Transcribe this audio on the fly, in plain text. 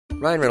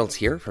Ryan Reynolds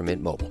here from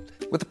Mint Mobile.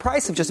 With the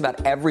price of just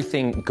about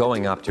everything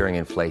going up during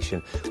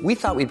inflation, we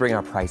thought we'd bring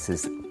our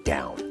prices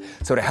down.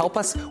 So to help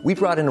us, we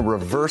brought in a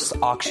reverse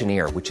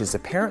auctioneer, which is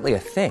apparently a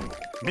thing.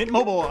 Mint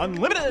Mobile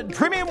Unlimited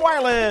Premium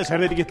Wireless. How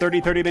to get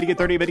 30, 30, bit to get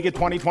 30, bit to get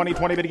 20, 20,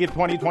 20, bit to get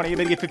 20, 20,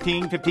 bit to get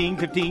 15, 15,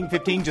 15,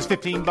 15, just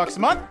 $15 a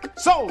month?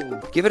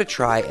 Sold! Give it a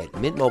try at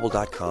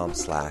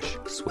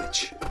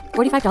mintmobile.com/switch.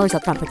 $45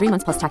 up front for 3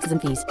 months plus taxes and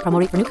fees. Promo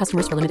rate for new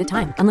customers for limited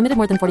time. Unlimited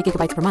more than 40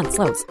 gigabytes per month.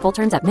 Slows full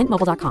terms at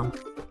mintmobile.com.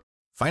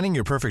 Finding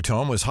your perfect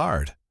home was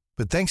hard,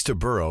 but thanks to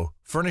Burrow,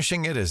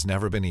 furnishing it has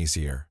never been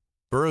easier.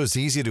 Burrow's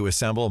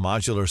easy-to-assemble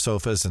modular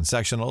sofas and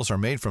sectionals are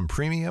made from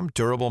premium,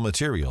 durable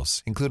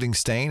materials, including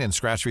stain and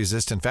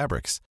scratch-resistant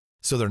fabrics.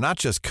 So they're not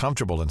just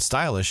comfortable and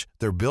stylish,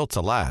 they're built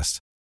to last.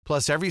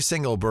 Plus, every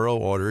single Burrow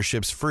order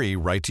ships free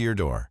right to your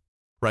door.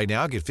 Right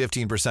now, get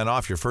 15%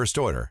 off your first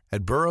order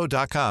at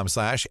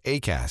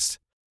burrow.com/ACAST.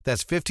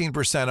 That's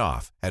 15%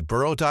 off at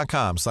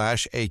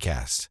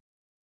burrow.com/ACAST.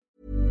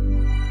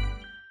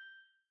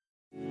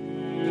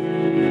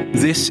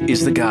 This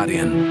is The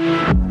Guardian.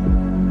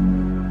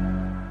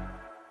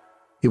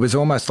 It was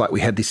almost like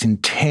we had this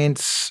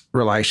intense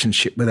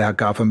relationship with our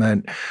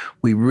government.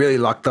 We really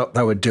liked what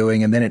they were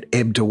doing, and then it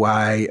ebbed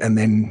away and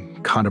then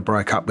kind of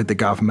broke up with the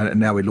government, and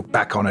now we look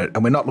back on it.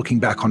 And we're not looking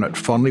back on it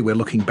fondly, we're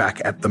looking back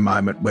at the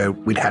moment where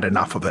we'd had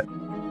enough of it.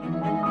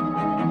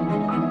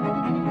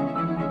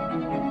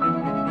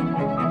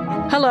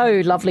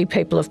 Hello, lovely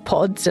people of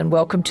pods, and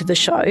welcome to the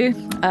show.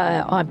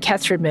 I'm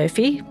Katharine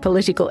Murphy,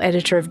 political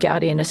editor of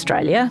Guardian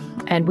Australia,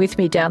 and with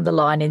me down the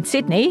line in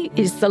Sydney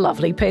is the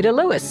lovely Peter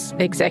Lewis,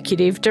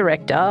 executive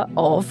director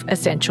of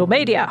Essential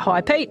Media.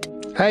 Hi, Pete.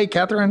 Hey,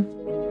 Katharine.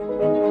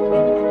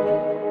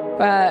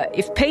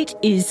 If Pete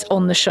is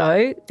on the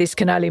show, this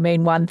can only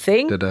mean one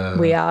thing. Ta-da.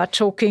 We are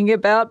talking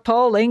about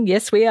polling.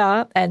 Yes, we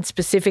are. And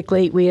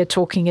specifically, we are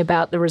talking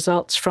about the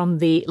results from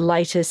the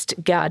latest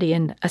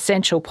Guardian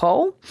Essential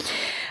poll.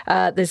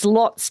 There's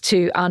lots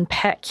to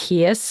unpack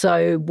here,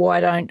 so why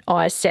don't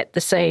I set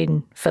the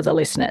scene for the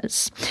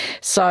listeners?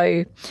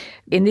 So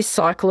in this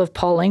cycle of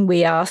polling,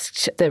 we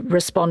asked the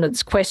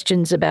respondents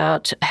questions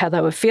about how they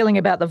were feeling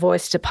about the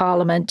voice to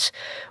Parliament,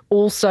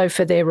 also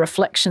for their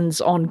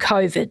reflections on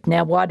COVID.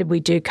 Now, why did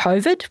we do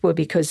COVID? Well,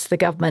 because the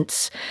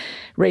government's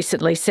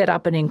recently set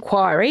up an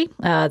inquiry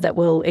that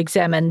will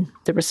examine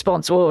the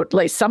response, or at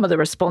least some of the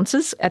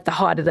responses, at the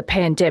height of the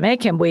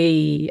pandemic, and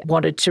we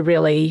wanted to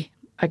really,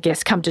 I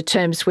guess, come to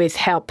terms with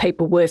how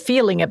people were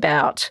feeling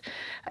about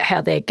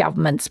how their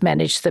governments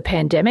managed the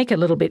pandemic a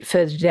little bit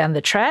further down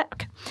the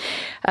track.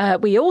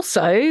 We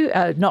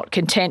also, not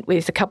content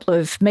with a couple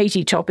of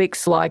meaty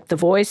topics like the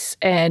voice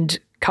and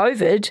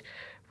COVID,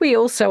 we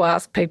also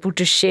asked people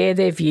to share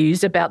their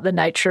views about the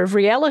nature of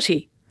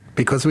reality.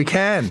 Because we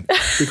can.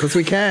 Because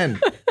we can.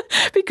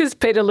 Because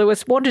Peter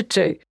Lewis wanted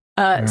to.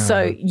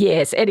 So,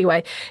 yes,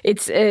 anyway,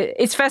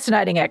 it's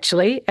fascinating,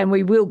 actually, and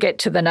we will get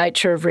to the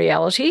nature of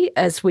reality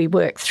as we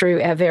work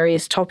through our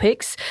various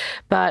topics.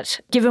 But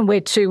given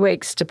we're 2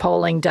 weeks to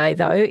polling day,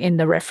 though, in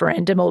the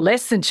referendum, or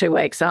less than 2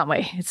 weeks, aren't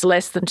we? It's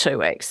less than 2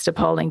 weeks to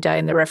polling day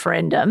in the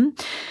referendum.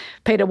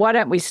 Peter, why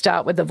don't we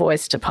start with the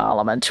voice to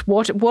Parliament?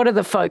 What are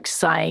the folks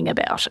saying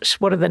about it?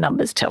 What do the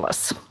numbers tell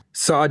us?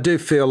 So I do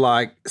feel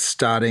like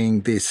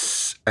starting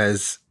this,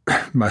 as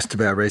most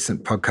of our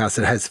recent podcasts,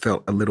 it has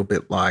felt a little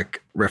bit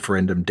like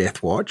referendum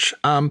death watch.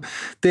 There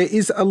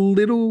is a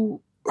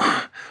little,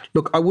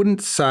 look, I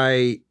wouldn't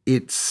say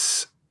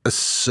it's a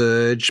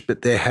surge,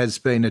 but there has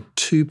been a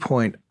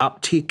 2-point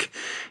uptick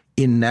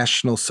in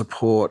national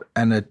support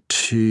and a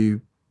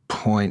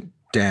 2-point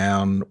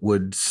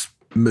downwards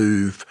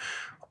move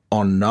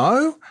on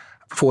no,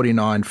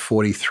 49,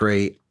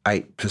 43,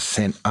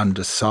 8%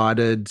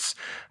 undecideds.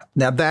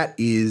 Now that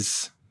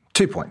is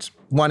 2 points.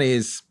 One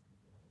is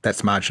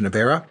that's margin of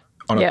error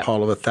on a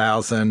poll of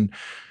 1,000,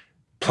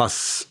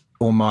 plus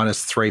or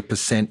minus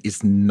 3%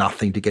 is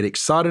nothing to get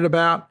excited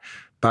about.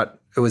 But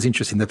it was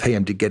interesting, the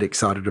PM did get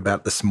excited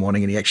about this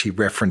morning, and he actually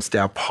referenced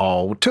our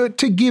poll to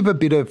give a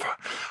bit of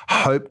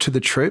hope to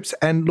the troops.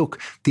 And look,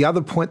 the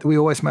other point that we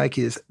always make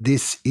is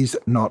this is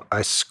not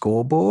a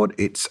scoreboard,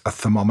 it's a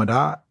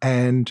thermometer.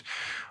 And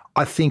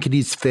I think it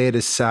is fair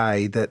to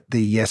say that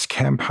the Yes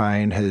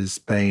campaign has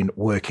been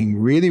working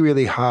really,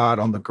 really hard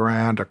on the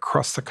ground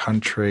across the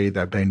country.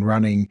 They've been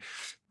running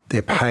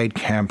their paid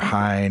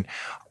campaign.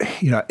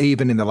 You know,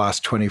 even in the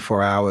last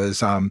 24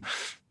 hours,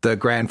 the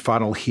grand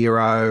final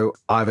hero,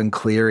 Ivan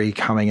Cleary,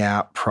 coming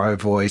out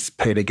pro-voice,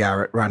 Peter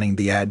Garrett running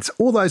the ads,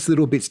 all those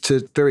little bits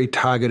to very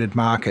targeted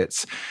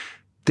markets.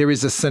 There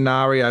is a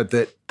scenario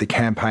that the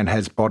campaign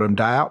has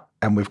bottomed out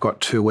and we've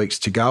got 2 weeks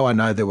to go. I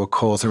know there were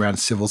calls around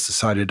civil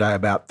society today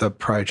about the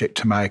project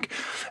to make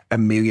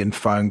 1 million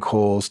phone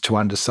calls to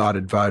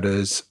undecided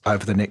voters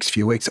over the next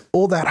few weeks.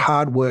 All that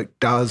hard work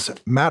does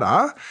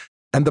matter,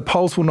 and the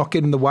polls will not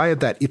get in the way of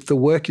that. If the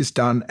work is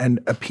done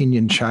and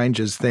opinion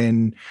changes,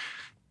 then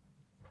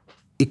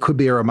it could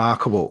be a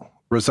remarkable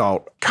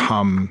result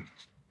come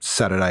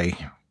Saturday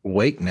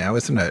week now,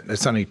 isn't it?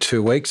 It's only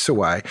 2 weeks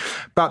away.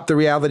 But the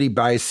reality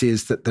base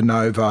is that the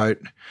no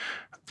vote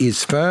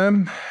is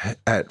firm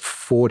at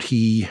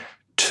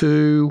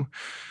 42.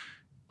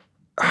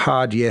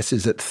 Hard yes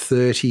is at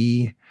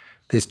 30.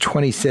 There's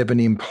 27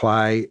 in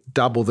play,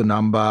 double the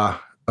number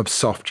of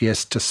soft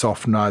yes to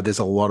soft no. There's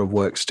a lot of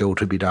work still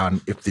to be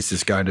done if this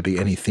is going to be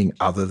anything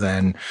other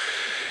than,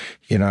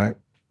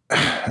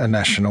 a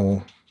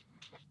national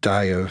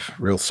day of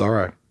real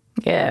sorrow.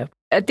 Yeah.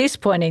 At this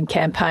point in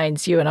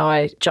campaigns, you and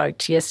I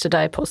joked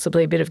yesterday,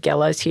 possibly a bit of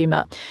gallows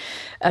humour,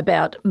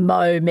 about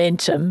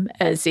momentum,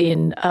 as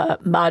in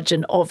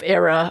margin of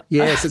error.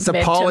 Yes, it's a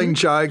polling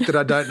joke that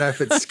I don't know if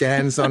it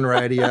scans on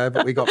radio,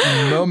 but we got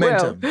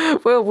momentum.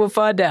 Well, we'll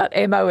find out.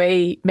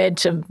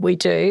 momentum, we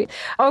do.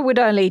 I would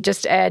only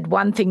just add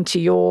one thing to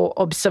your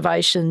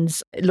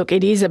observations. Look,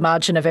 it is a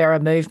margin of error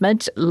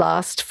movement.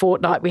 Last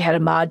fortnight, we had a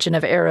margin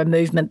of error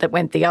movement that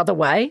went the other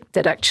way,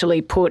 that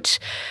actually put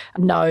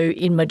no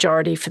in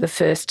majority for the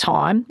first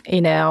time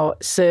in our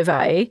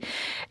survey.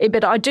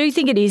 But I do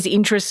think it is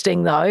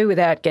interesting, though,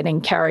 without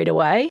getting carried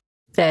away,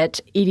 that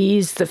it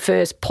is the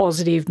first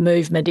positive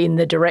movement in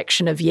the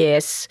direction of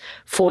yes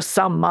for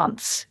some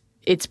months.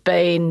 It's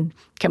been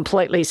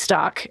completely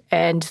stuck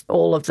and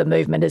all of the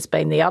movement has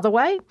been the other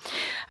way.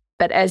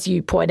 But as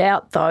you point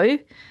out, though,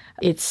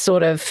 it's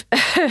sort of,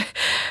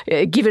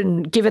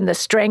 given the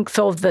strength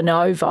of the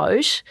no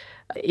vote,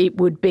 it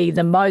would be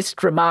the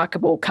most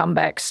remarkable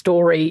comeback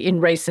story in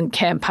recent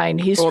campaign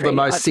history. Or the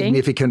most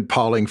significant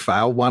polling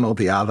fail, one or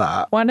the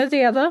other. One or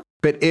the other.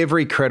 But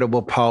every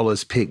credible poll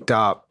has picked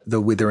up the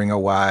withering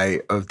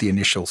away of the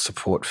initial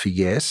support for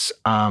yes.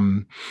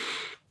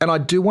 And I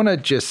do want to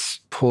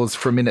just pause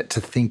for a minute to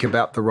think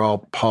about the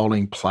role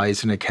polling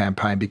plays in a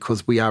campaign,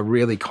 because we are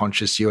really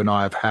conscious, you and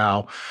I, of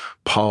how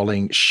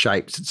polling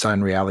shapes its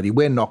own reality.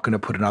 We're not going to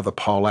put another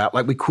poll out.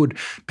 Like, we could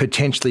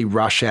potentially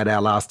rush out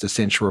our last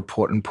essential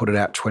report and put it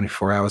out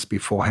 24 hours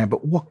beforehand,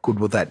 but what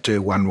good will that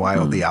do one way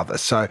or the other?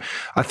 So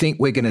I think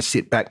we're going to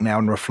sit back now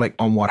and reflect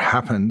on what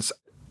happens.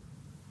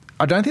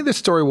 I don't think the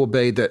story will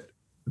be that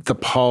the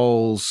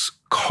polls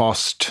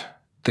cost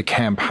the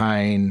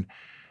campaign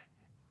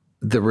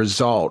the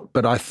result,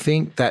 but I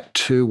think that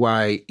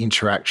two-way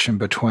interaction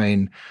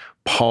between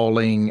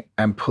polling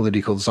and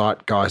political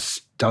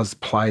zeitgeist does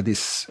play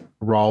this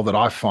role that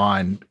I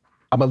find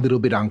I'm a little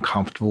bit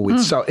uncomfortable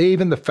with. So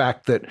even the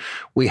fact that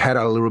we had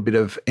a little bit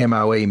of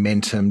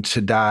momentum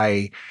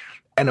today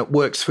and it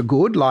works for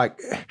good,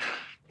 like,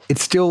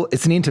 it's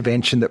an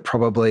intervention that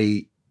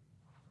probably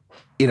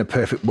in a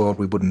perfect world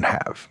we wouldn't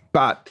have,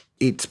 but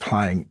it's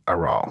playing a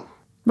role.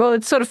 Well,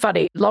 it's sort of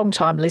funny.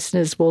 Long-time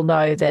listeners will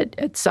know that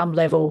at some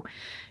level,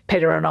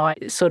 Peter and I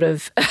sort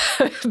of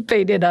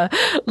been in a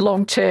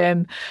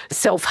long-term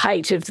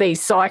self-hate of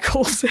these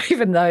cycles,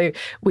 even though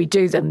we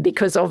do them,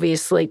 because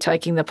obviously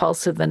taking the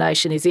pulse of the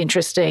nation is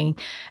interesting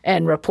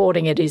and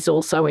reporting it is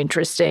also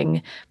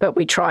interesting, but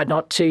we try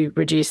not to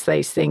reduce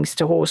these things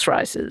to horse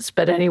races.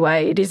 But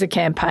anyway, it is a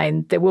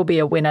campaign. There will be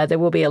a winner. There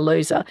will be a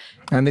loser.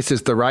 And this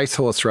is the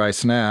racehorse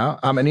race now.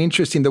 And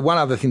interesting, the one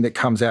other thing that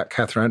comes out,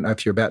 Katharine, I don't know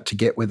if you're about to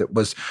get with it,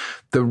 was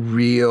the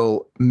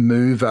real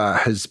mover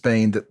has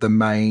been that the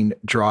main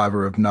driver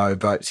of no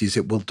votes is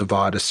it will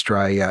divide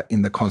Australia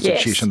in the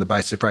Constitution on the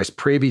basis of race.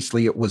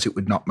 Previously, it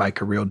would not make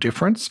a real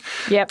difference.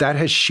 Yep. That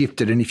has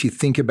shifted. And if you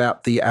think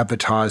about the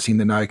advertising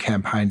the no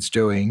campaign's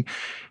doing,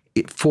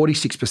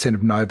 46%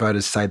 of no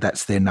voters say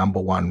that's their number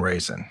one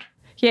reason.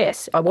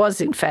 Yes, I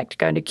was in fact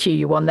going to cue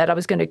you on that. I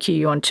was going to cue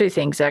you on two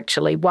things,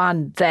 actually.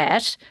 One,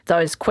 that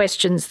those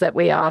questions that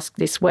we asked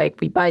this week,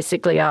 we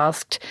basically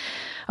asked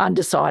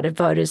undecided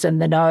voters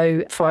and the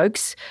no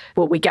folks.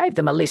 Well, we gave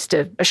them a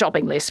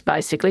shopping list,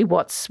 basically.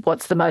 What's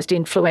the most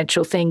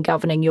influential thing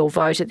governing your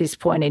vote at this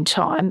point in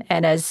time?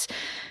 And as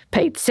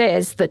Pete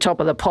says, the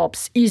top of the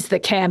pops is the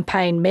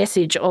campaign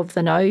message of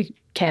the no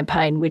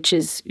campaign, which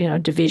is,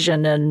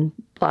 division and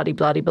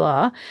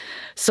blah-de-blah-de-blah.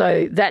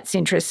 So that's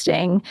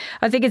interesting.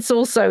 I think it's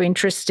also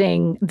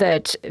interesting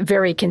that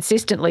very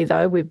consistently,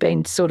 though, we've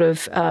been sort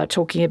of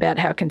talking about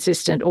how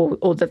consistent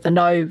or that the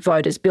no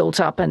voters built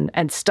up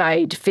and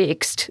stayed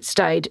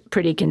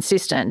pretty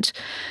consistent,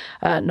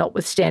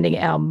 notwithstanding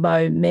our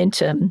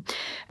momentum.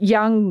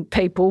 Young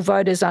people,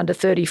 voters under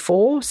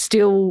 34,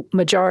 still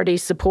majority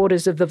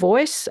supporters of The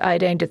Voice,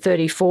 18 to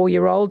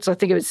 34-year-olds. I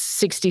think it was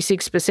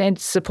 66%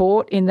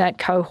 support in that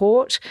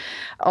cohort.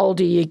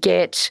 Older you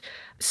get,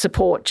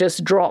 support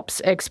just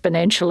drops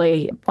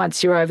exponentially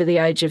once you're over the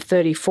age of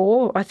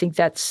 34. I think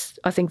that's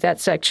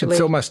actually...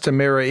 It's almost a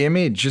mirror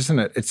image, isn't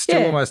it? It's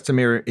still almost a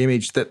mirror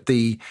image that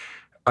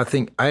I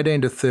think 18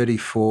 to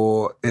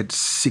 34,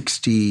 it's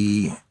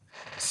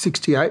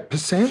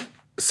 68%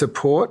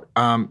 support.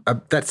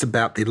 That's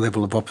about the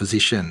level of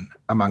opposition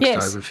amongst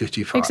over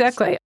 55.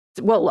 Exactly.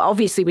 Well,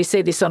 obviously we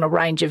see this on a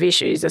range of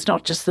issues. It's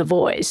not just The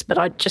Voice, but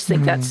I just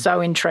think that's so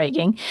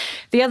intriguing.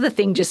 The other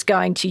thing, just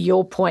going to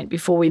your point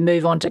before we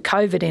move on to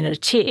COVID in a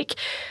tick,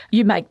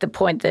 you make the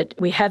point that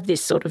we have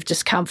this sort of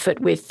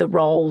discomfort with the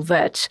role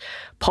that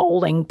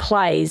polling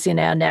plays in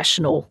our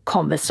national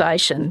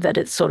conversation, that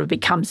it sort of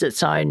becomes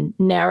its own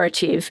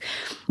narrative.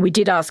 We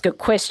did ask a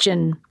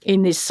question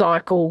in this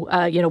cycle,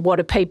 what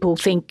do people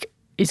think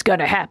is going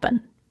to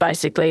happen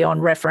basically on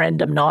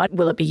referendum night.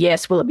 Will it be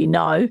yes? Will it be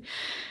no?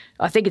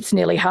 I think it's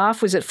nearly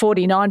half. Was it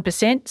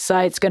 49%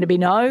 say it's going to be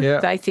no?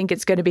 Yeah. They think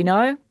it's going to be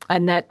no.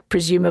 And that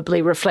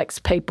presumably reflects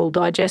people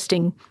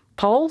digesting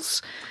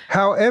polls.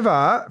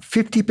 However,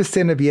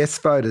 50% of yes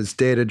voters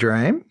dare to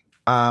dream.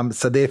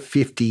 So they're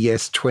 50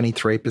 yes,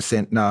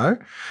 23% no,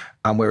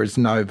 whereas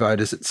no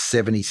voters at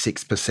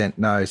 76%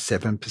 no,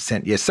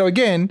 7% yes. So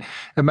again,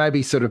 it may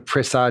be sort of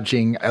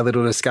presaging a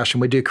little discussion.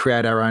 We do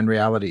create our own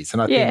realities.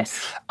 And I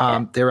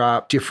think there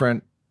are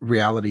different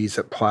realities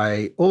at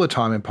play all the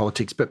time in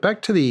politics. But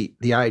back to the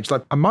age,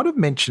 like I might have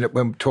mentioned it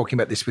when talking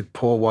about this with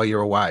Paul while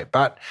you're away,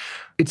 but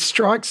it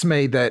strikes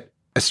me that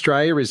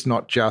Australia is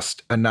not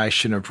just a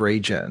nation of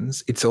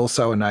regions, it's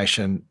also a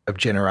nation of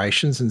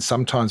generations, and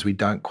sometimes we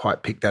don't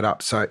quite pick that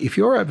up. So if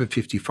you're over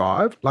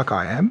 55, like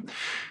I am,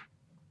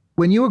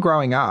 when you were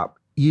growing up,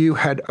 you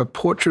had a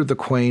portrait of the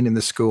Queen in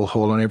the school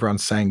hall and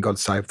everyone's saying, God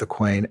save the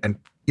Queen, and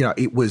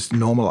it was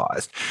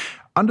normalised.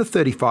 Under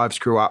 35s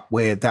grew up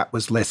where that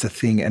was less a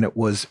thing and it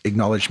was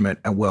acknowledgement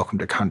and welcome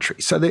to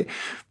country. So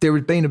there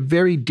had been a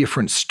very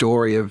different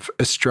story of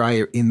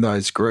Australia in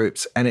those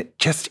groups, and it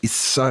just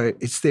is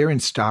it's there in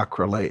stark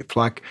relief.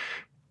 And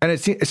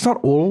it's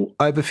not all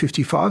over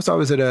 55s. I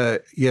was at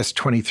a Yes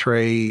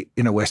 23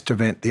 Inner West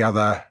event the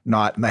other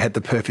night and they had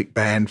the perfect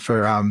band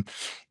for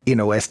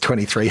Inner West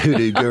 23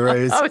 Hoodoo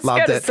Gurus. I was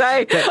Loved going it. to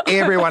say. That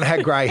everyone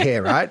had grey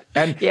hair, right?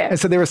 And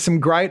so there were some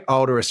great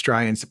older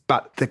Australians,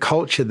 but the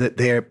culture that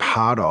they're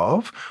part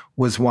of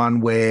was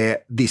one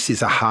where this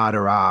is a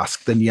harder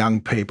ask than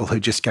young people who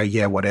just go,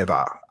 yeah,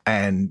 whatever,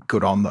 and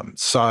good on them.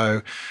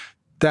 So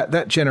that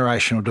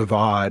generational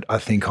divide, I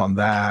think, on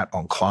that,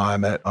 on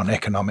climate, on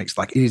economics,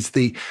 like it is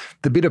the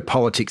bit of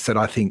politics that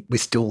I think we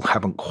still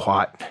haven't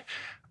quite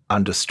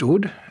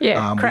understood.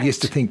 Yeah, we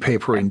used to think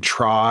people were in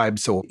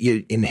tribes or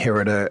you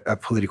inherit a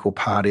political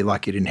party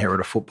like you'd inherit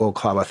a football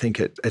club. I think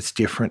it's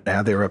different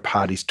now. There are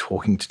parties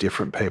talking to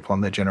different people on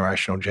their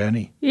generational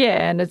journey.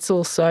 Yeah, and it's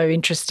also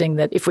interesting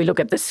that if we look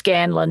at the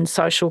Scanlon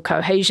social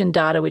cohesion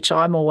data, which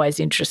I'm always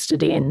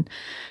interested in,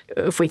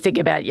 if we think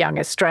about young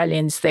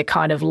Australians, they're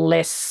kind of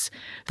less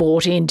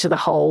bought into the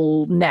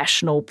whole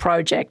national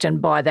project.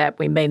 And by that,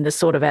 we mean the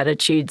sort of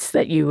attitudes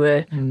that you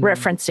were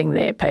referencing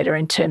there, Peter,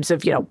 in terms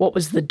of, what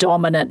was the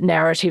dominant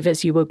narrative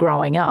as you were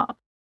growing up.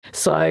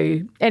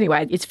 So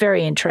anyway, it's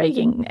very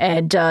intriguing.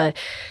 And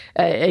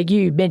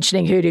you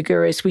mentioning Hoodoo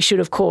Gurus, we should,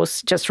 of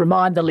course, just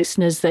remind the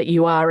listeners that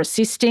you are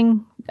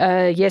assisting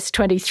Yes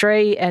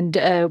 23 and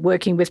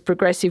working with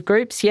progressive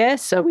groups, yeah?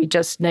 So we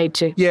just need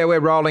to... Yeah, we're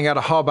rolling out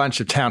a whole bunch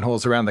of town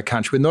halls around the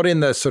country. We're not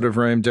in the sort of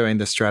room doing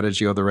the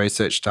strategy or the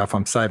research stuff.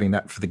 I'm saving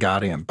that for The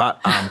Guardian.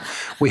 But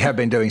we have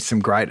been doing some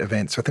great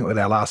events. I think we had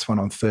our last one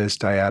on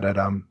Thursday out at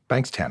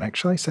Bankstown,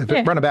 actually. So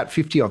we've run about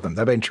 50 of them.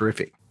 They've been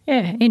terrific.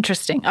 Yeah,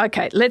 interesting.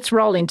 Okay, let's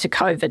roll into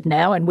COVID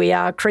now, and we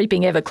are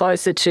creeping ever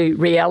closer to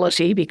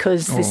reality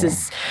because this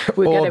is...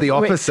 the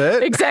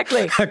opposite.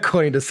 Exactly.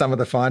 According to some of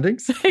the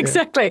findings.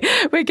 Exactly.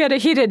 Yeah. We're going to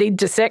hit an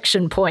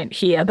intersection point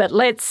here, but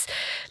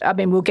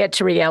we'll get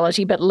to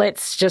reality, but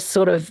let's just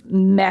sort of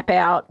map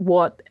out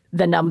what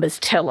the numbers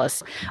tell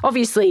us.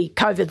 Obviously,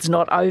 COVID's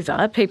not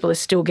over. People are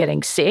still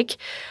getting sick,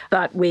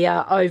 but we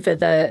are over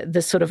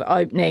the sort of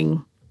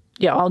opening...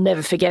 Yeah, I'll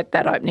never forget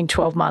that opening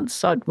 12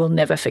 months. I will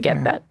never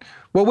forget that.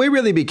 Well, we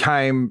really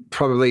became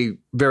probably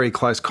very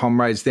close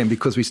comrades then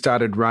because we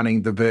started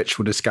running the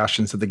virtual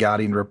discussions of the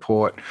Guardian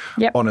report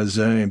on a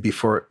Zoom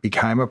before it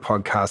became a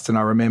podcast. And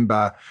I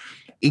remember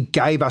it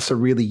gave us a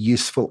really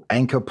useful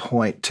anchor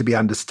point to be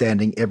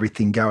understanding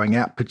everything going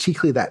out,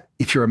 particularly that,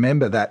 if you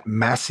remember, that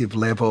massive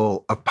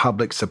level of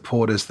public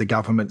support as the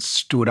government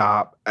stood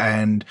up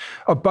and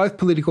of both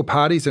political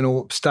parties and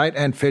all state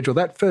and federal.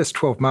 That first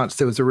 12 months,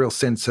 there was a real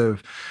sense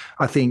of,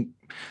 I think,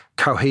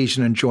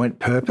 cohesion and joint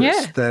purpose.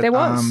 Yeah, there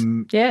was.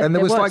 And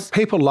there was like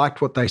people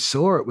liked what they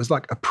saw. It was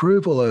like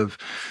approval of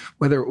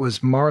whether it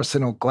was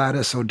Morrison or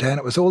Gladys or Dan.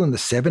 It was all in the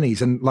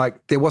 70s. And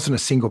like there wasn't a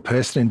single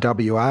person in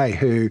WA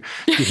who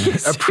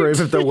didn't approve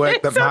of the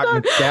work that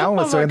Mark McGowan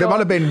was doing. There might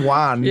have been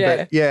one,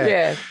 but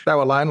they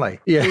were lonely.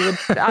 Yeah. We were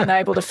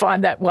unable to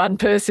find that one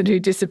person who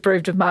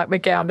disapproved of Mark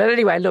McGowan. But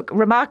anyway, look,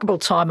 remarkable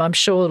time. I'm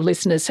sure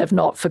listeners have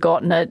not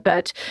forgotten it.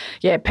 But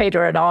yeah,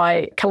 Peter and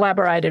I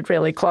collaborated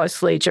really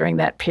closely during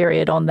that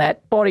period on that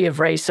body of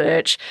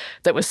research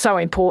that was so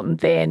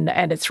important then,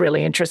 and it's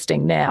really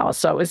interesting now.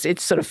 So it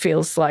sort of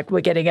feels like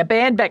we're getting a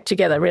band back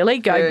together, really,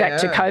 going back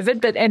to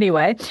COVID. But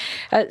anyway,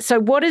 so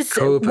what is...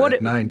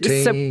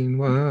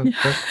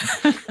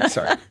 COVID-19.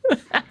 Sorry,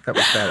 that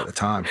was bad at the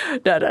time.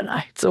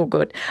 No, it's all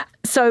good.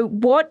 So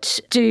what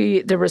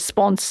do the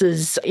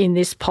responses in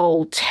this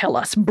poll tell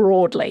us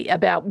broadly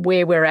about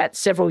where we're at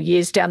several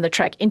years down the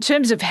track in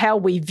terms of how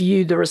we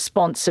view the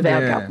response of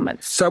our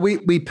governments? So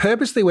we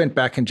purposely went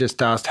back and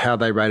just asked how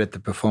they rated the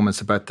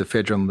performance of both the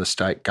federal and the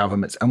state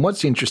governments. And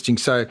what's interesting,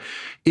 so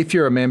if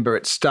you remember,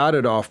 it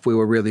started off, we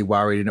were really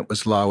worried and it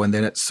was low, and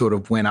then it sort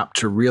of went up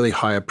to really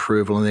high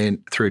approval, and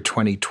then through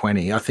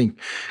 2020, I think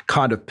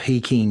kind of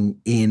peaking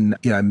in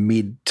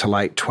mid to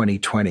late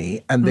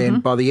 2020. And then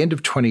by the end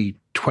of 2021,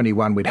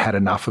 21 we'd had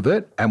enough of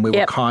it, and we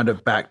were kind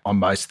of back on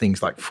most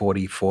things like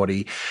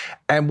 40-40.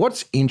 And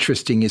what's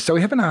interesting is, so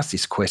we haven't asked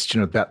this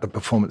question about the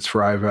performance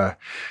for over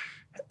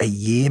a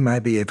year,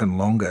 maybe even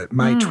longer,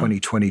 May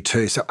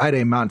 2022, so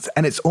 18 months.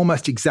 And it's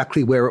almost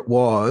exactly where it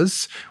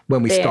was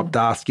when we stopped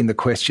asking the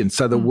question.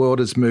 So the world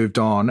has moved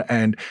on,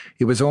 and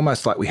it was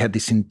almost like we had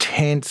this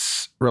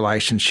intense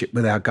relationship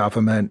with our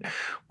government.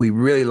 We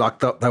really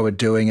liked what they were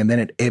doing, and then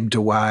it ebbed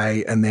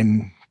away and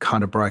then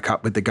kind of broke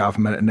up with the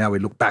government, and now we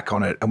look back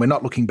on it. And we're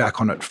not looking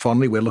back on it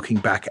fondly, we're looking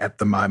back at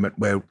the moment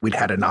where we'd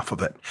had enough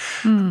of it.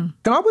 And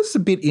I was a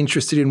bit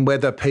interested in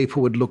whether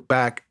people would look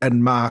back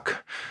and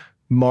mark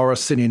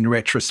Morrison in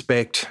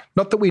retrospect,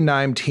 not that we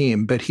named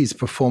him, but his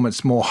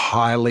performance more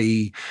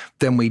highly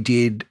than we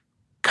did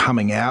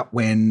coming out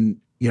when,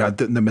 you know,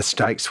 the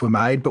mistakes were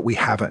made, but we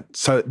haven't.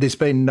 So there's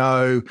been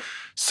no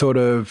sort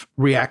of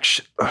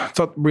reaction.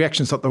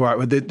 Reaction's not the right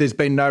word. There's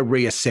been no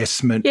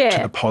reassessment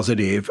to the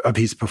positive of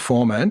his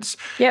performance.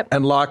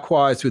 And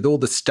likewise with all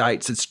the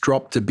states, it's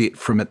dropped a bit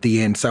from at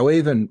the end. So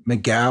even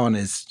McGowan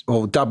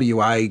or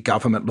WA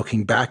government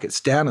looking back,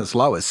 it's down as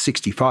low as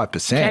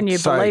 65%. Can you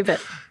believe it?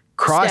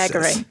 Crisis.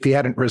 Staggering. If he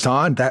hadn't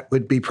resigned, that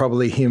would be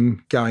probably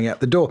him going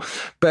out the door.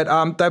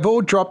 But they've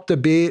all dropped a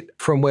bit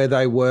from where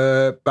they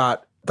were,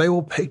 but they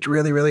all peaked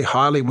really, really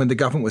highly when the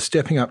government was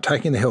stepping up,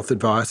 taking the health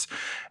advice.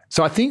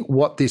 So I think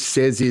what this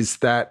says is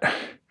that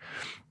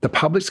the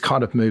public's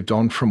kind of moved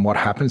on from what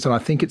happens, and I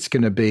think it's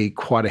going to be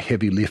quite a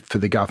heavy lift for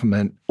the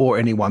government or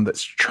anyone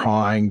that's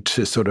trying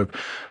to sort of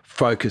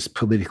focus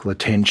political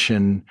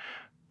attention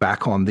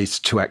back on this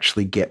to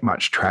actually get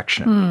much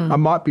traction. I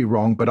might be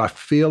wrong, but I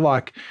feel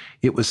like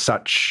it was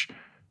such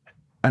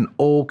an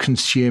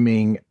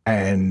all-consuming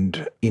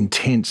and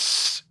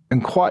intense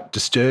and quite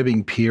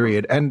disturbing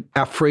period, and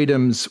our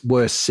freedoms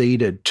were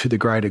ceded to the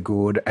greater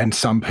good, and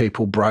some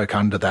people broke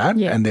under that.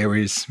 And there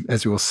is,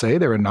 as we'll see,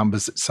 there are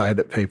numbers that say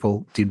that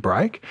people did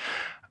break.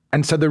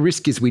 And so the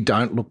risk is we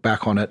don't look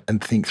back on it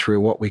and think through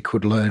what we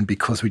could learn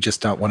because we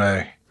just don't want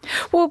to.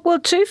 Well,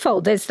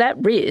 twofold. There's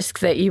that risk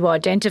that you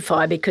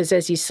identify because,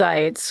 as you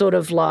say, it's sort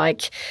of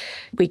like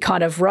we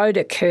kind of rode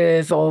a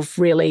curve of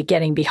really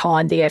getting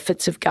behind the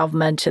efforts of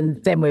government,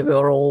 and then we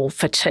were all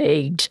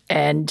fatigued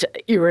and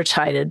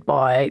irritated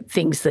by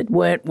things that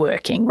weren't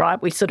working,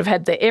 right? We sort of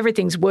had the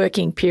everything's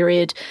working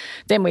period,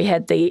 then we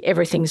had the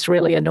everything's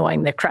really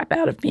annoying the crap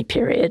out of me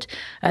period,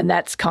 and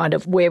that's kind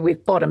of where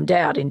we've bottomed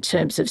out in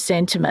terms of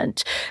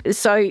sentiment.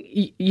 So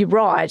you're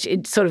right,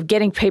 it's sort of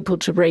getting people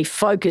to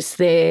refocus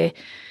there.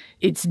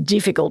 It's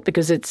difficult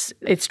because it's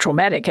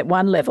traumatic at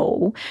one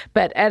level.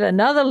 But at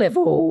another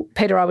level,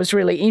 Peter, I was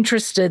really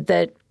interested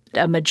that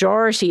a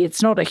majority,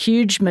 it's not a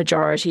huge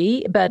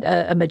majority, but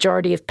a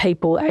majority of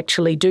people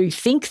actually do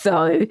think,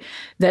 though,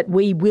 that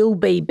we will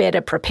be better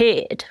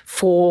prepared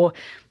for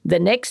the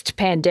next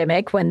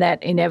pandemic when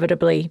that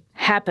inevitably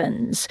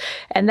happens.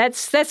 And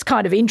that's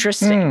kind of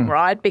interesting,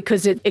 right?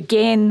 Because,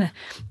 again,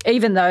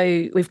 even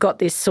though we've got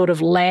this sort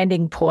of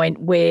landing point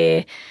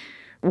where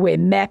we're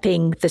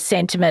mapping the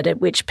sentiment at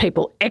which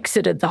people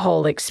exited the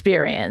whole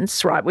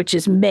experience, right, which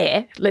is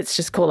meh. Let's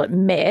just call it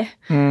meh.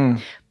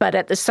 But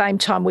at the same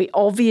time, we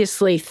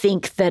obviously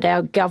think that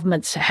our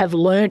governments have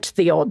learnt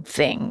the odd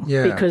thing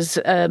because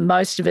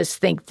most of us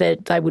think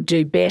that they would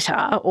do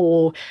better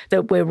or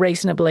that we're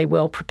reasonably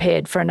well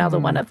prepared for another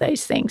one of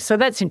these things. So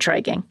that's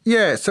intriguing.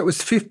 Yeah, so it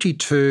was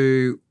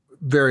 52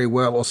 very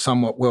well or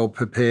somewhat well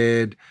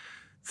prepared,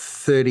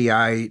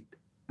 38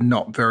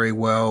 not very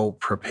well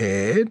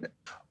prepared.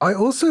 I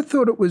also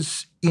thought it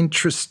was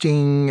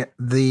interesting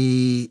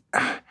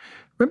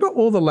remember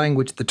all the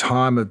language at the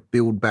time of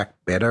Build Back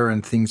Better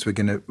and things were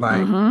going to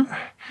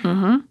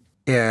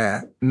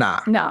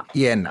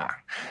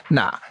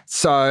Nah.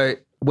 So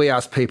we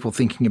asked people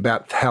thinking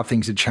about how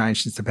things had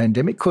changed since the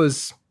pandemic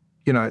because,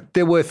 you know,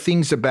 there were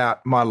things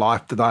about my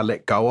life that I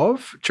let go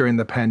of during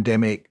the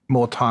pandemic,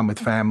 more time with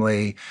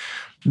family,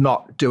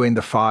 not doing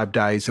the 5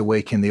 days a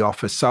week in the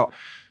office. So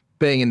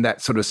being in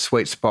that sort of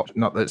sweet spot,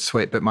 not that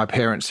sweet, but my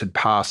parents had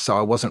passed, so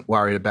I wasn't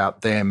worried about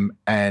them,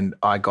 and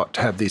I got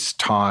to have this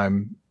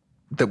time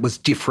that was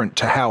different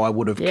to how I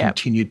would have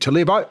continued to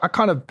live. I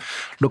kind of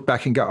look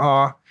back and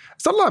go,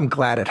 it's not like I'm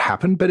glad it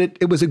happened, but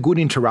it was a good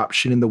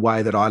interruption in the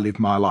way that I live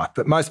my life.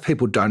 But most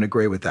people don't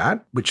agree with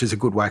that, which is a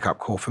good wake-up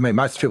call for me.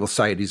 Most people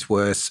say it is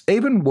worse.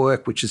 Even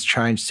work, which has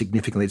changed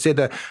significantly,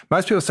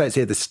 most people say it's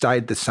either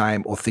stayed the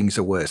same or things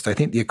are worse. They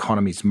think the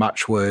economy is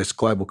much worse,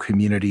 global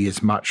community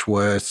is much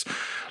worse,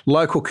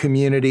 local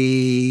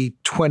community,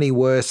 20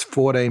 worse,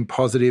 14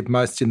 positive,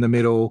 most in the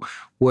middle,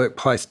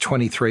 workplace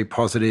 23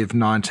 positive,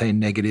 19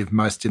 negative,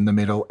 most in the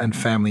middle, and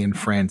family and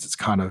friends, it's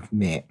kind of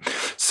meh.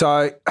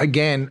 So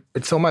again,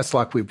 it's almost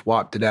like we've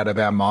wiped it out of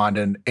our mind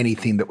and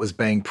anything that was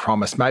being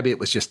promised, maybe it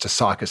was just to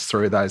psych us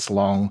through those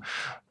long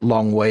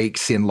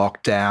weeks in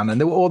lockdown. And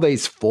there were all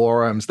these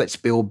forums, let's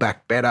build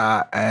back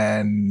better,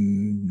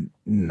 and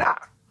nah.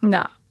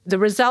 No. The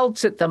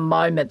results at the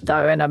moment,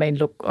 though, and I mean,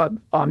 look,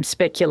 I'm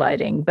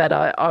speculating, but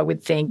I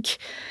would think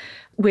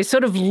we're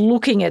sort of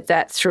looking at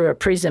that through a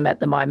prism at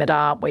the moment,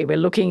 aren't we? We're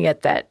looking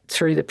at that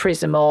through the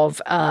prism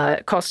of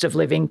cost of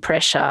living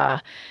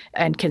pressure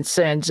and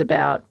concerns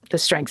about the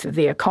strength of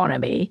the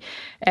economy.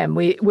 And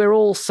we're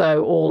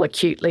also all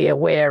acutely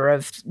aware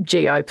of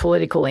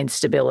geopolitical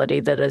instability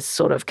that has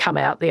sort of come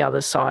out the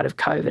other side of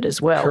COVID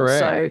as well. Correct.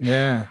 So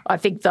yeah. I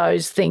think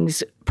those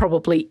things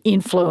probably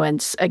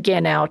influence,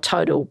 again, our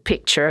total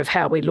picture of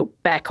how we look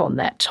back on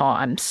that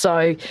time.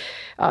 So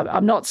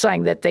I'm not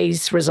saying that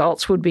these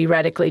results would be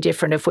radically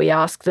different if we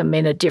ask them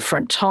in a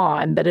different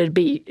time, but it'd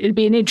be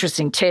an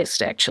interesting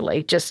test,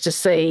 actually, just to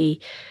see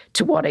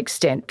to what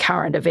extent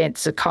current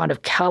events are kind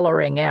of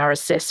colouring our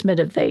assessment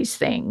of these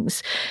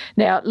things.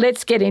 Now,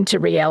 let's get into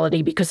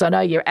reality, because I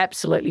know you're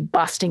absolutely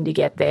busting to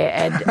get there,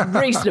 and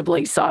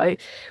reasonably so.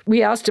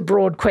 We asked a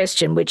broad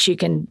question, which you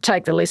can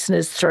take the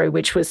listeners through,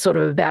 which was sort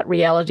of about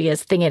reality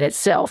as thing in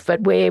itself,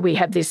 but where we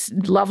have this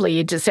lovely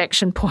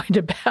intersection point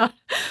about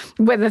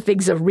whether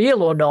things are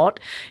real or not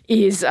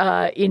is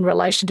in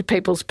relation to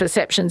people's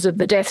perceptions of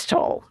the death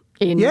toll.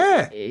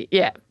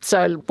 Yeah.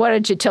 So why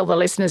don't you tell the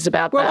listeners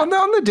about that?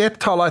 Well, on the death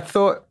toll, I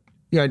thought,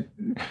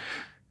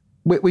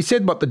 we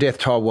said what the death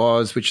toll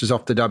was, which is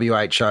off the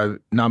WHO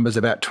numbers,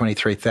 about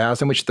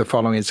 23,000, which the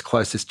following is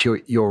closest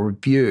to your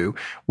review.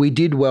 We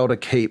did well to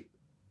keep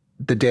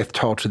the death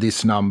toll to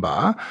this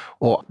number,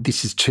 or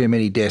this is too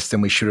many deaths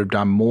and we should have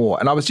done more.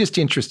 And I was just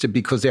interested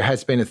because there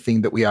has been a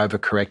thing that we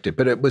overcorrected,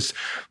 but it was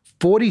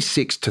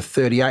 46 to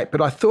 38.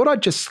 But I thought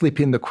I'd just slip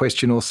in the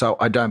question also,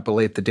 I don't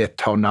believe the death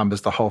toll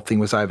numbers, the whole thing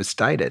was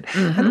overstated.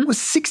 Mm-hmm. And it was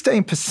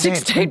 16%.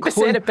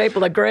 16% of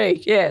people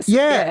agree, yes.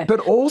 Yeah, but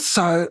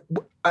also,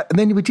 and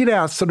then we did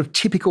our sort of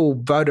typical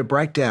voter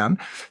breakdown.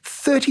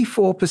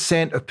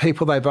 34% of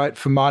people, they vote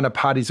for minor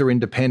parties or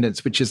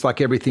independents, which is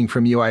like everything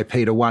from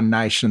UAP to One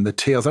Nation and the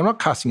Teals. I'm not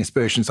casting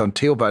aspersions on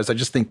Teal voters. I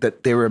just think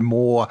that there are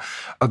more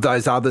of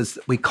those others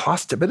that we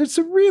cluster. But it's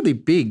a really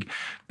big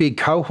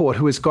cohort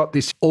who has got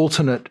this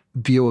alternate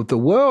view of the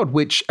world,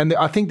 and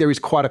I think there is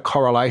quite a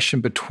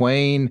correlation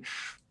between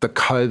the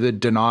COVID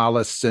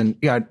denialists and,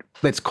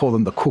 let's call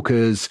them the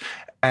cookers,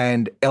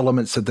 and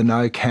elements of the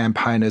No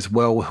campaign as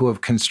well, who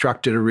have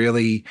constructed a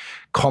really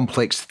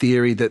complex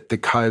theory that the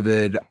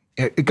COVID,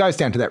 it goes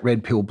down to that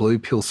red pill, blue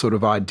pill sort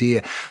of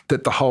idea,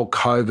 that the whole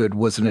COVID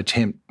was an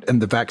attempt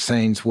and the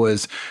vaccines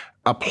was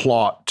a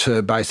plot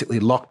to basically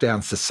lock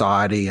down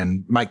society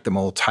and make them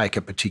all take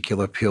a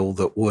particular pill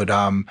that would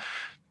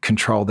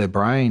control their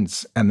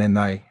brains, and then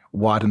they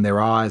widen their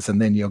eyes,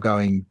 and then you're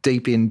going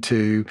deep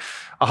into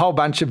a whole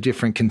bunch of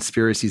different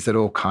conspiracies that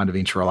all kind of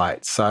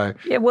interrelate. So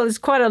yeah, well, there's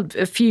quite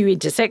a few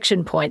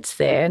intersection points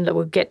there, and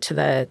we'll get to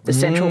the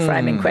central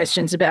framing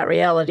questions about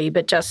reality,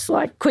 but just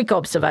like quick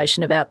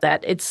observation about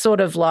that, it's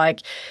sort of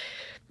like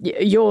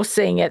you're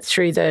seeing it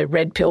through the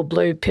red pill,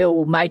 blue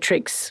pill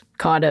matrix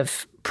kind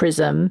of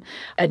prism,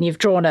 and you've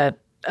drawn a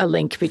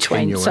link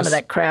between some of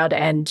that crowd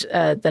and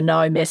the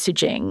no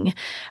messaging,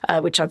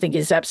 which I think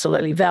is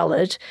absolutely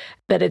valid.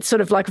 But it's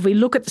sort of like if we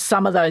look at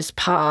some of those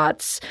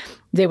parts,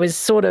 there was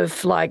sort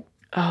of like,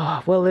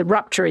 the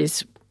rupture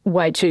is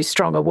way too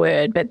strong a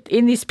word. But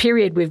in this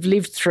period we've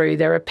lived through,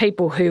 there are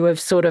people who have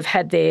sort of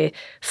had their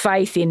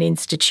faith in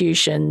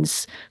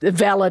institutions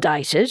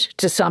validated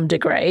to some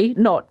degree,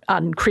 not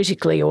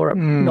uncritically or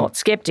not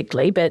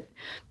sceptically, but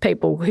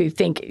people who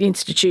think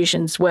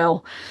institutions,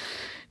 well,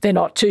 they're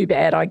not too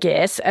bad, I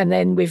guess. And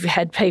then we've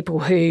had people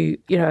who,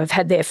 have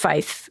had their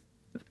faith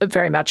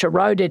very much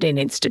eroded in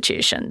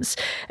institutions.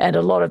 And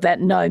a lot of that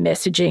no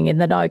messaging in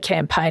the No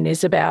campaign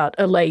is about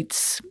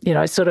elites,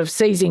 sort of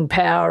seizing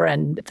power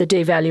and the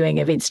devaluing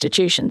of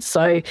institutions.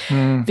 So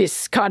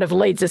this kind of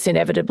leads us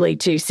inevitably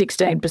to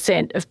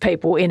 16% of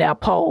people in our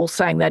poll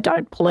saying they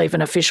don't believe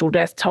an official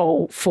death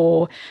toll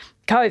for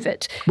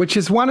COVID. Which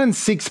is 1 in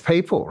 6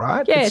 people,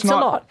 right? Yeah, it's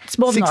not a lot. It's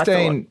more 16,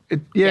 than I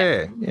thought.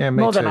 Yeah, me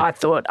more too. than I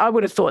thought. I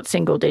would have thought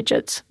single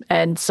digits.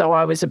 And so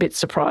I was a bit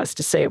surprised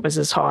to see it was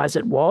as high as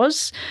it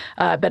was.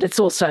 But it's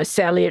also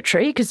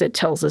salutary because it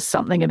tells us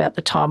something about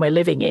the time we're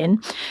living in.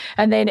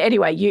 And then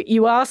anyway,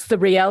 you asked the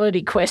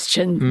reality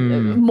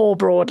question more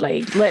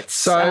broadly.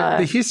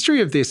 The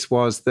history of this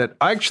was that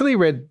I actually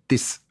read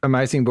this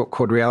amazing book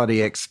called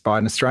Reality X by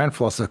an Australian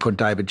philosopher called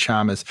David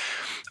Chalmers.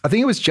 I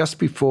think it was just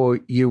before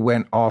you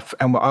went off,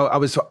 and I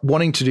was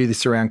wanting to do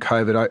this around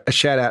COVID. A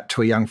shout out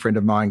to a young friend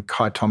of mine,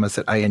 Kai Thomas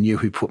at ANU,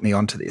 who put me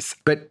onto this.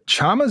 But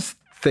Chalmers'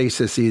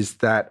 thesis is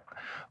that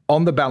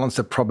on the balance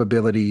of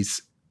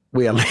probabilities,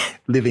 we are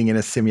living in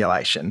a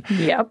simulation.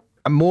 Yep.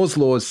 Moore's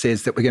law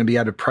says that we're going to be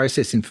able to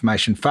process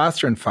information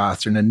faster and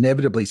faster, and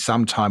inevitably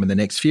sometime in the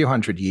next few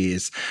hundred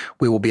years,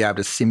 we will be able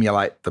to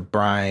simulate the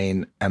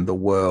brain and the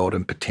world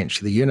and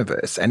potentially the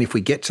universe. And if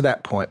we get to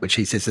that point, which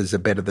he says is a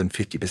better than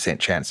 50%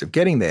 chance of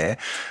getting there,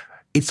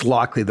 it's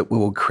likely that we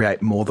will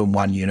create more than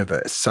one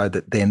universe, so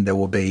that then there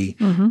will be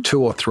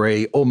 2 or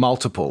 3 or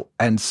multiple.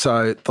 And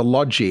so the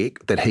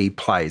logic that he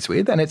plays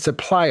with, and it's a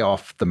play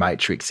off the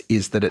Matrix,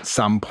 is that at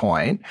some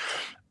point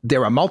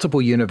there are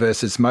multiple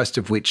universes, most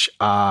of which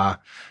are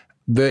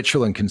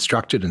virtual and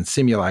constructed and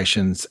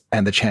simulations,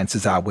 and the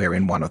chances are we're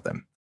in one of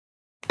them.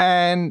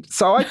 And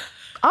so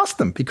asked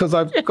them because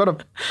I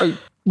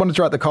wanted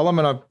to write the column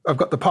and I've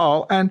got the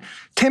poll, and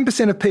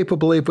 10% of people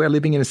believe we're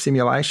living in a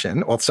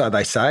simulation, or so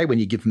they say when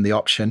you give them the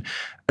option.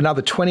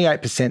 Another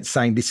 28%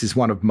 saying this is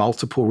one of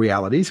multiple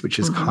realities, which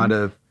is kind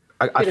of,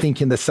 I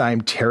think, in the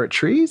same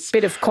territories.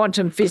 Bit of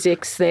quantum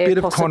physics there,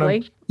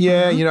 possibly.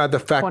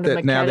 The fact Quantum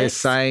that now they're mechanics.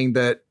 saying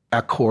that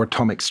our core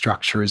atomic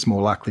structure is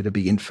more likely to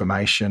be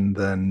information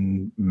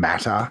than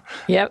matter.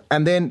 Yep.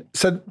 And then,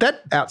 so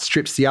that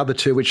outstrips the other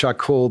two, which I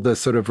call the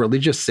sort of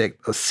religious set,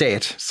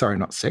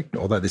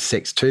 although there's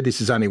sects too.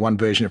 This is only one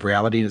version of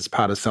reality and it's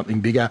part of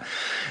something bigger.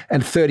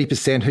 And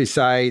 30% who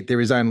say there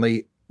is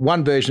only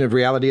one version of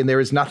reality and there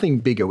is nothing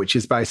bigger, which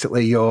is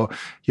basically your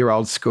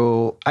old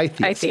school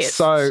atheists.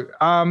 So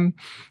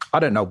I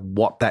don't know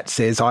what that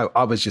says.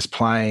 I was just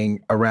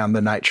playing around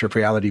the nature of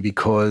reality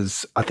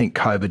because I think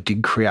COVID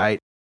did create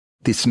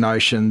this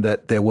notion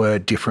that there were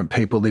different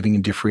people living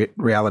in different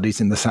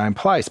realities in the same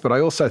place. But I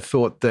also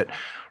thought that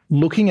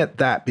looking at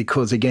that,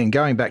 because again,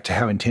 going back to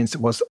how intense it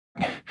was,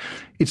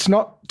 it's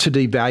not to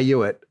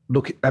devalue it.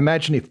 Look,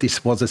 imagine if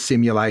this was a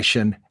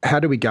simulation, how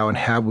do we go and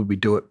how would we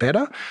do it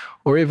better?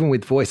 Or even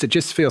with voice, it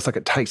just feels like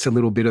it takes a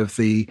little bit of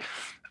the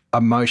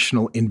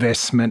emotional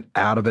investment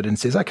out of it and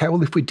says, okay,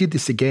 well, if we did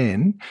this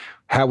again,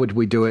 how would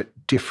we do it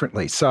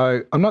differently?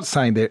 So I'm not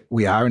saying that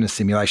we are in a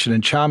simulation,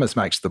 and Chalmers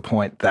makes the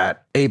point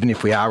that even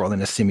if we are all in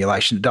a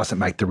simulation, it doesn't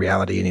make the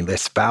reality any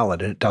less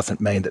valid, and it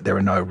doesn't mean that there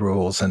are no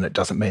rules, and it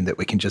doesn't mean that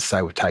we can just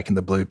say we've taken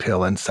the blue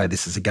pill and say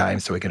this is a game,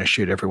 so we're going to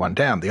shoot everyone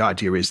down. The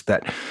idea is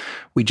that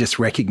we just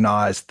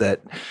recognise that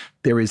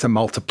there is a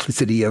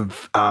multiplicity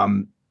of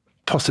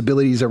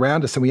possibilities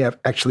around us, and we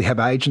actually have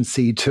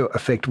agency to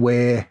affect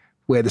where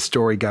the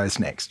story goes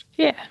next.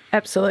 Yeah,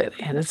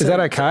 absolutely. And is that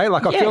okay?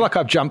 I feel like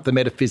I've jumped the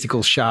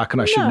metaphysical shark and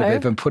I shouldn't have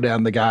even put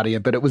down The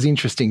Guardian, but it was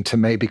interesting to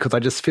me because I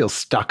just feel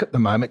stuck at the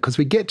moment because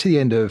we get to the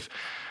end of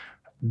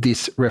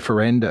this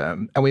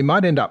referendum and we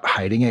might end up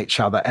hating each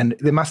other, and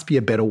there must be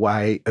a better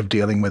way of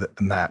dealing with it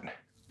than that.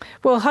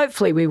 Well,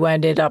 hopefully we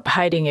won't end up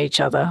hating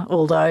each other,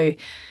 although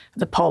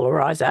the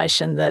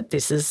polarisation that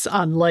this is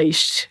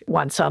unleashed,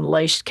 once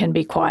unleashed, can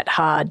be quite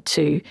hard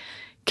to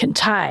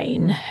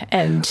contain.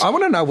 And I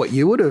want to know what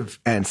you would have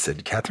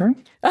answered,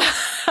 Katharine.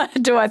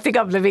 do I think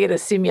I'm living in a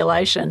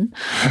simulation?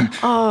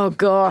 Oh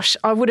gosh,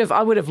 I would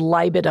have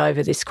laboured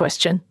over this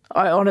question.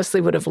 I honestly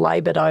would have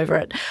laboured over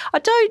it.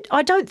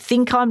 I don't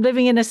think I'm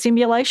living in a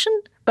simulation,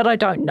 but I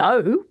don't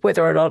know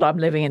whether or not I'm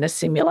living in a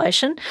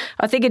simulation.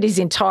 I think it is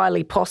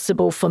entirely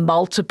possible for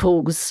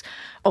multiples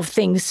of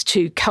things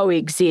to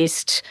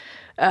coexist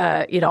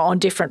on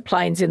different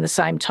planes in the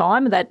same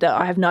time. That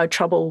I have no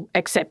trouble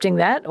accepting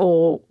that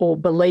or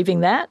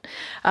believing that.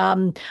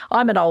 I'm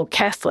an old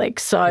Catholic,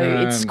 so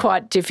it's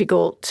quite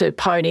difficult to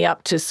pony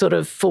up to sort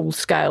of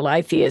full-scale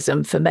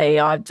atheism for me.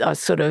 I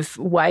sort of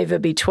waver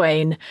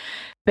between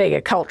being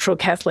a cultural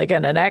Catholic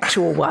and an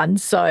actual one.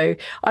 So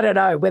I don't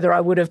know whether I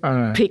would have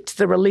picked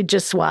the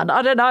religious one.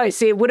 I don't know.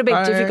 See, it would have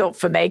been difficult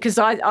for me because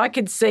I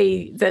could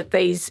see that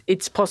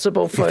it's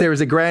possible for... If there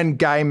was a grand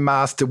game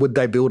master, would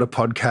they build a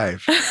pod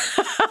cave?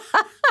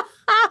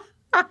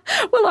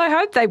 Well, I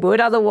hope they would.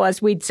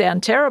 Otherwise, we'd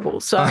sound terrible.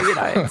 So,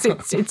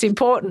 it's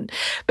important.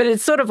 But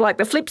it's sort of like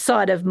the flip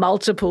side of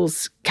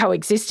multiples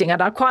coexisting.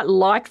 And I quite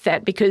like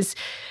that because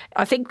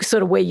I think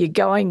sort of where you're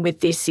going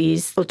with this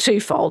is the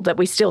twofold, that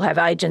we still have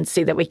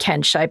agency, that we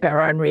can shape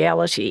our own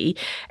reality,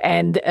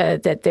 and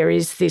that there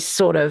is this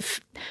sort of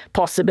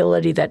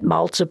possibility that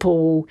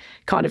multiple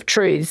kind of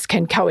truths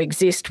can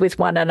coexist with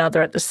one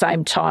another at the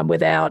same time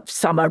without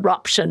some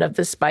eruption of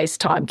the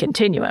space-time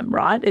continuum,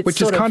 right?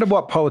 Which is kind of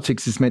what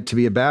politics is meant to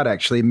be about,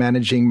 actually,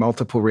 managing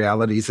multiple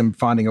realities and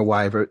finding a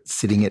way of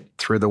sitting it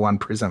through the one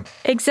prism.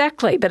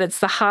 Exactly, but it's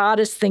the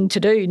hardest thing to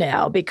do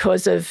now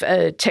because of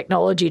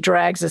technology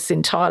drags us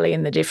entirely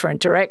in the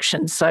different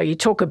directions. So you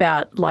talk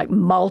about like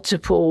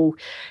multiple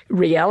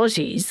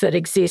realities that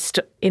exist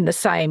in the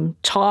same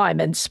time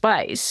and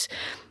space.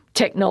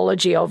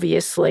 Technology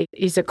obviously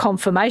is a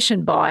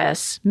confirmation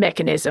bias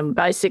mechanism.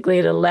 Basically,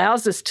 it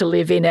allows us to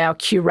live in our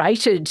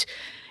curated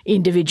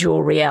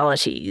individual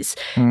realities,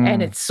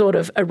 and it sort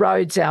of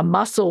erodes our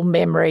muscle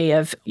memory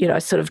of,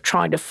 sort of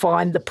trying to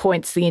find the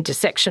points, the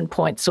intersection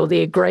points or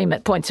the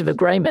points of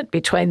agreement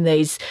between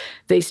these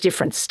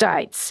different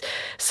states.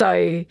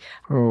 So,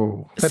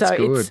 that's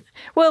good.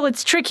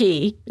 It's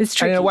tricky. It's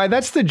tricky. And in a way,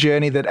 that's the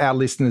journey that our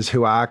listeners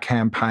who are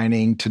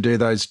campaigning to do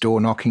those door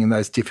knocking and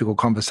those difficult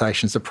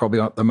conversations are probably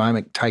at the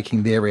moment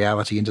taking their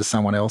reality into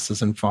someone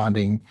else's and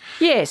finding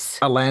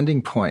a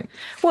landing point.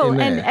 Well,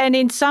 and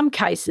in some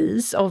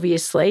cases,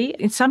 obviously,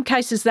 in some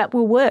cases that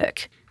will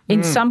work.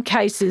 In some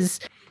cases...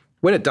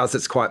 When it does,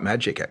 it's quite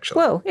magic, actually.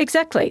 Well,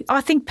 exactly.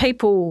 I think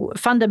people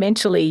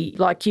fundamentally,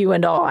 like you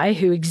and I,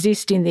 who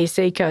exist in this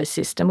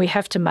ecosystem, we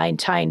have to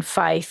maintain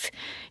faith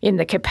in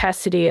the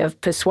capacity of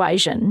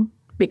persuasion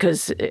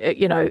because,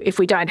 if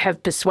we don't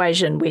have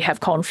persuasion, we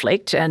have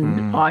conflict,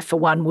 and I, for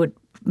one, would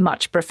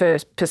much prefer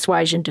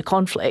persuasion to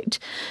conflict.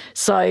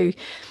 So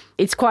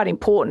it's quite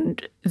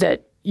important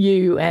that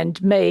you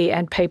and me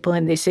and people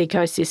in this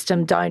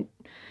ecosystem don't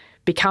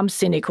become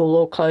cynical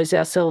or close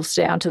ourselves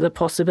down to the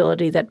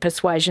possibility that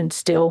persuasion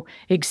still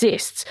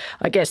exists.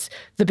 I guess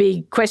the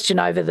big question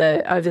over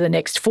the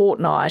next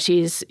fortnight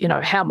is,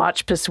 how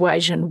much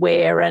persuasion,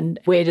 where, and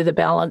where do the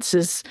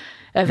balances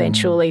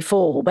eventually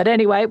fall. But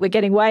anyway, we're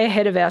getting way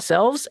ahead of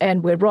ourselves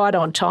and we're right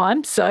on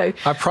time. So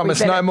I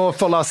promise no more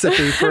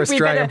philosophy for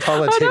Australian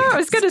politics. Oh, no, I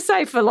was going to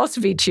say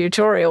philosophy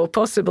tutorial,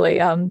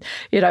 possibly,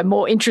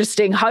 more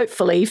interesting,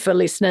 hopefully, for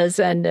listeners,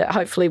 and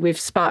hopefully we've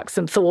sparked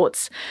some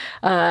thoughts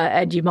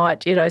and you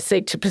might,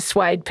 seek to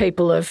persuade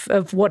people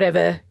of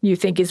whatever you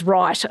think is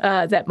right.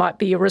 That might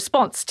be your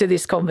response to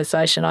this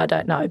conversation. I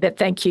don't know. But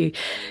thank you,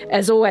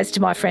 as always, to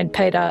my friend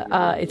Peter.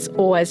 It's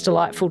always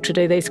delightful to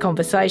do these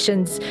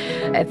conversations.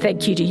 And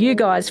thank you to you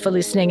guys for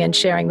listening and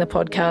sharing the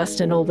podcast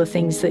and all the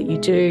things that you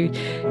do.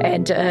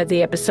 And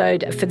the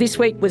episode for this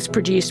week was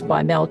produced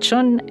by Mel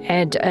Chun.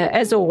 And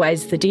as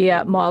always, the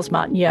dear Miles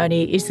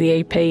Martignoni is the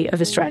EP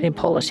of Australian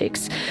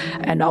politics.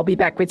 And I'll be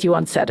back with you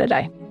on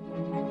Saturday.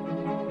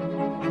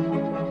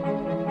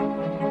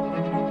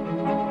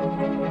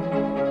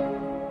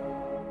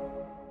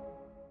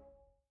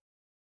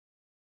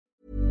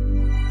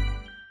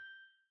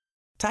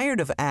 Tired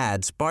of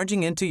ads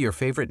barging into your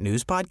favorite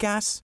news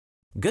podcasts?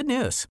 Good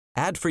news.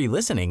 Ad-free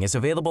listening is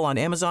available on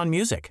Amazon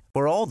Music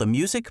for all the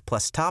music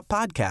plus top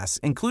podcasts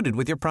included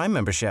with your Prime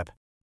membership.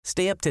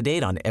 Stay up to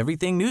date on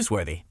everything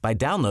newsworthy by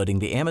downloading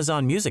the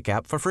Amazon Music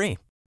app for free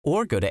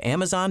or go to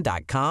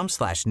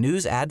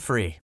amazon.com/news ad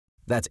free.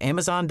 That's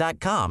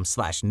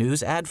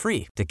amazon.com/news ad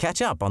free to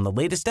catch up on the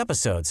latest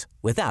episodes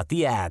without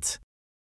the ads.